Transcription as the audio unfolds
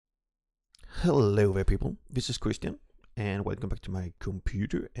Hello there people, this is Christian and welcome back to my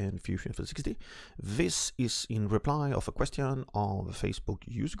computer and Fusion 360. This is in reply of a question of a Facebook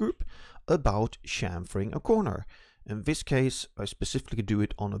user group about chamfering a corner. In this case I specifically do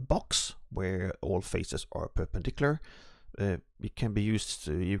it on a box where all faces are perpendicular. It can be used,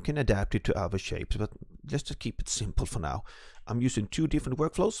 you can adapt it to other shapes, but just to keep it simple for now. I'm using two different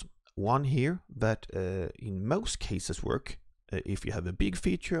workflows. One here that in most cases work if you have a big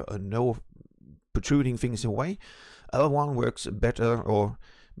feature and no protruding things away. Other one works better, or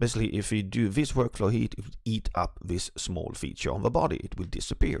basically if we do this workflow here, it will eat up this small feature on the body, it will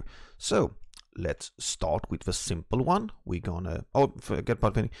disappear. So let's start with the simple one. We're gonna, forget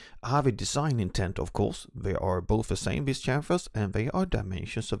about anything. I have a design intent, of course. They are both the same, these chamfers, and they are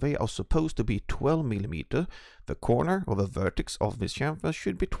dimensions, so they are supposed to be 12 millimeter. The corner or the vertex of this chamfer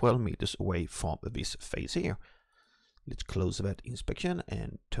should be 12 meters away from this face here. Let's close that inspection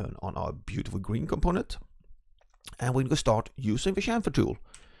and turn on our beautiful green component. And we're going to start using the chamfer tool.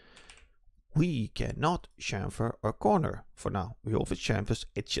 We cannot chamfer a corner for now. We always chamfer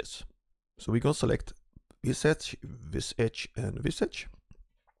edges. So we're going to select this edge, and this edge.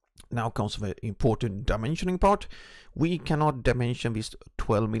 Now comes the important dimensioning part. We cannot dimension this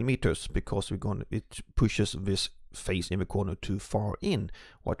 12 millimeters because it pushes this face in the corner too far in.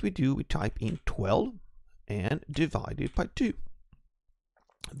 What we do, we type in 12 and divide it by 2.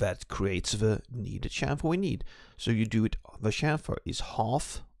 That creates the needed chamfer we need. So you do it, the chamfer is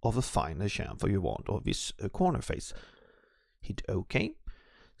half of the final chamfer you want of this corner face. Hit OK.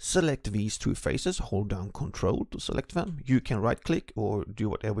 Select these two faces, hold down Control to select them. You can right click or do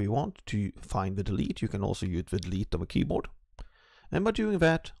whatever you want to find the delete. You can also use the delete on the keyboard. And by doing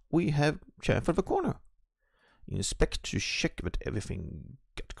that, we have chamfered the corner. Inspect to check that everything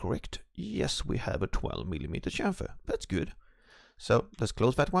got correct. Yes, we have a 12 millimeter chamfer. That's good. So let's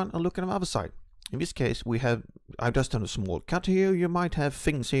close that one and look at the other side. In this case, I've just done a small cut here. You might have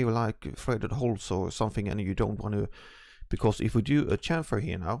things here like threaded holes or something, and you don't want to, because if we do a chamfer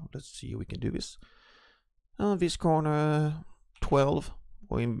here now, let's see if we can do this. This corner 12,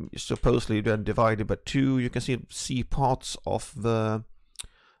 or supposedly then divided by 2. You can see parts of the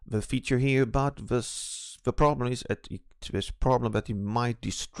feature here, but the problem is that it might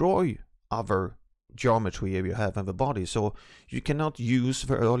destroy other geometry you have in the body. So you cannot use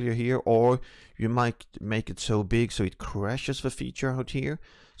the earlier here, or you might make it so big so it crashes the feature out here.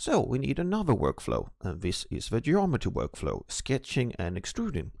 So we need another workflow, and this is the geometry workflow, sketching and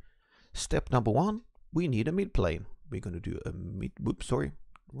extruding. Step number 1, we need a midplane. We're going to do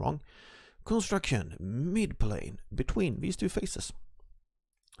a construction midplane between these two faces.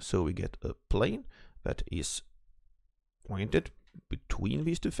 So we get a plane that is pointed between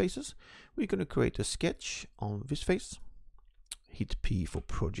these two faces. We're going to create a sketch on this face. Hit P for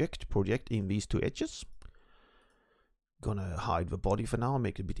project in these two edges. Gonna hide the body for now,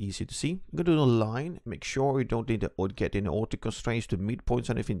 make it a bit easier to see. I'm gonna do a line, make sure you don't need to get any auto constraints to midpoints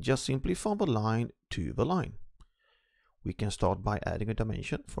or anything, just simply from the line to the line. We can start by adding a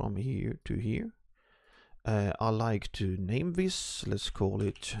dimension from here to here. I like to name this, let's call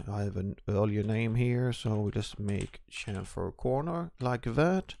it, I have an earlier name here, so we just make Chamfer Corner like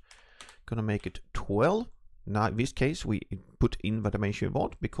that. Gonna make it 12. Now in this case we put in the dimension we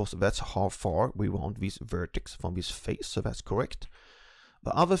want, because that's how far we want this vertex from this face, so that's correct.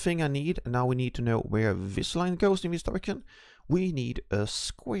 The other thing I need, now we need to know where this line goes in this direction. We need a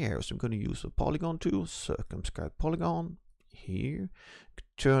square, so I'm going to use a polygon tool, circumscribe polygon. Here,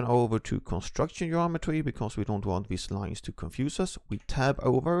 turn over to construction geometry because we don't want these lines to confuse us. We tab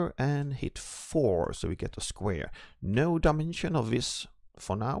over and hit 4 so we get a square. No dimension of this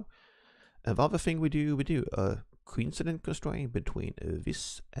for now. And the other thing we do a coincident constraint between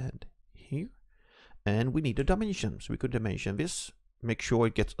this and here, and we need a dimension, so we could dimension this. Make sure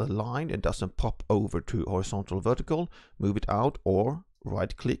it gets aligned and doesn't pop over to horizontal or vertical. Move it out or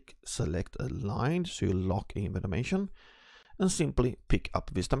right click, select aligned so you lock in the dimension. And simply pick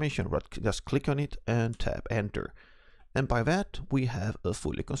up this dimension, just click on it and tab enter. And by that we have a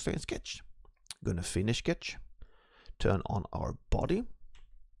fully constrained sketch. Gonna finish sketch, turn on our body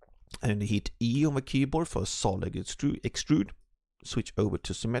and hit E on the keyboard for solid extrude, switch over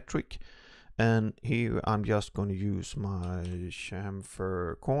to symmetric, and here I'm just going to use my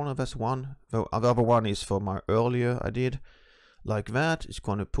chamfer corner. That's one. The other one is for my earlier I did like that. It's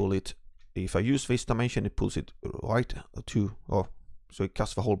going to pull it. If I use this dimension, it pulls it right to, so it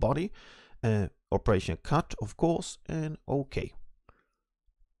cuts the whole body. Operation cut, of course, and OK.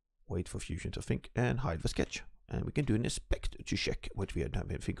 Wait for Fusion to think and hide the sketch. And we can do an inspect to check what we have done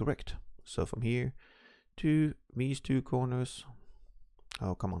everything correct. So from here to these two corners,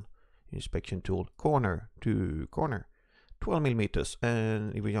 oh come on, inspection tool, corner to corner, 12 millimeters.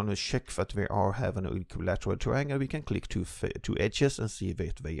 And if we want to check that we have an equilateral triangle, we can click two edges and see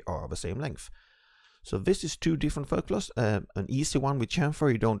if they are the same length. So this is two different workflows. An easy one with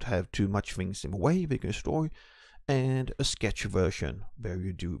chamfer, you don't have too much things in the way they can destroy, and a sketch version where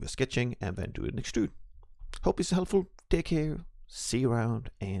you do the sketching and then do an extrude. Hope it's helpful. Take care, see you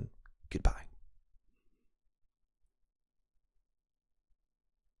around, and goodbye.